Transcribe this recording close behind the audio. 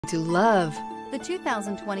To love the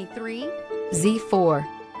 2023 Z4.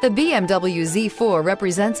 The BMW Z4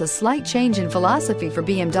 represents a slight change in philosophy for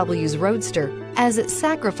BMW's Roadster, as it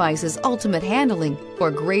sacrifices ultimate handling for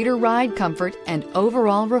greater ride comfort and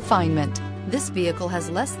overall refinement. This vehicle has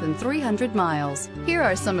less than 300 miles. Here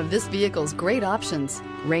are some of this vehicle's great options: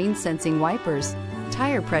 rain-sensing wipers,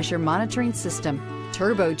 tire pressure monitoring system,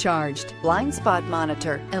 turbocharged, blind spot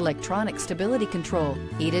monitor, electronic stability control,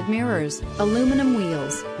 heated mirrors, aluminum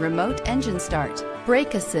wheels, remote engine start,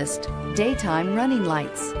 brake assist, daytime running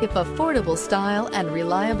lights. If affordable style and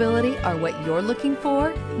reliability are what you're looking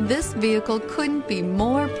for, this vehicle couldn't be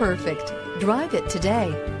more perfect. Drive it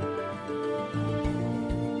today.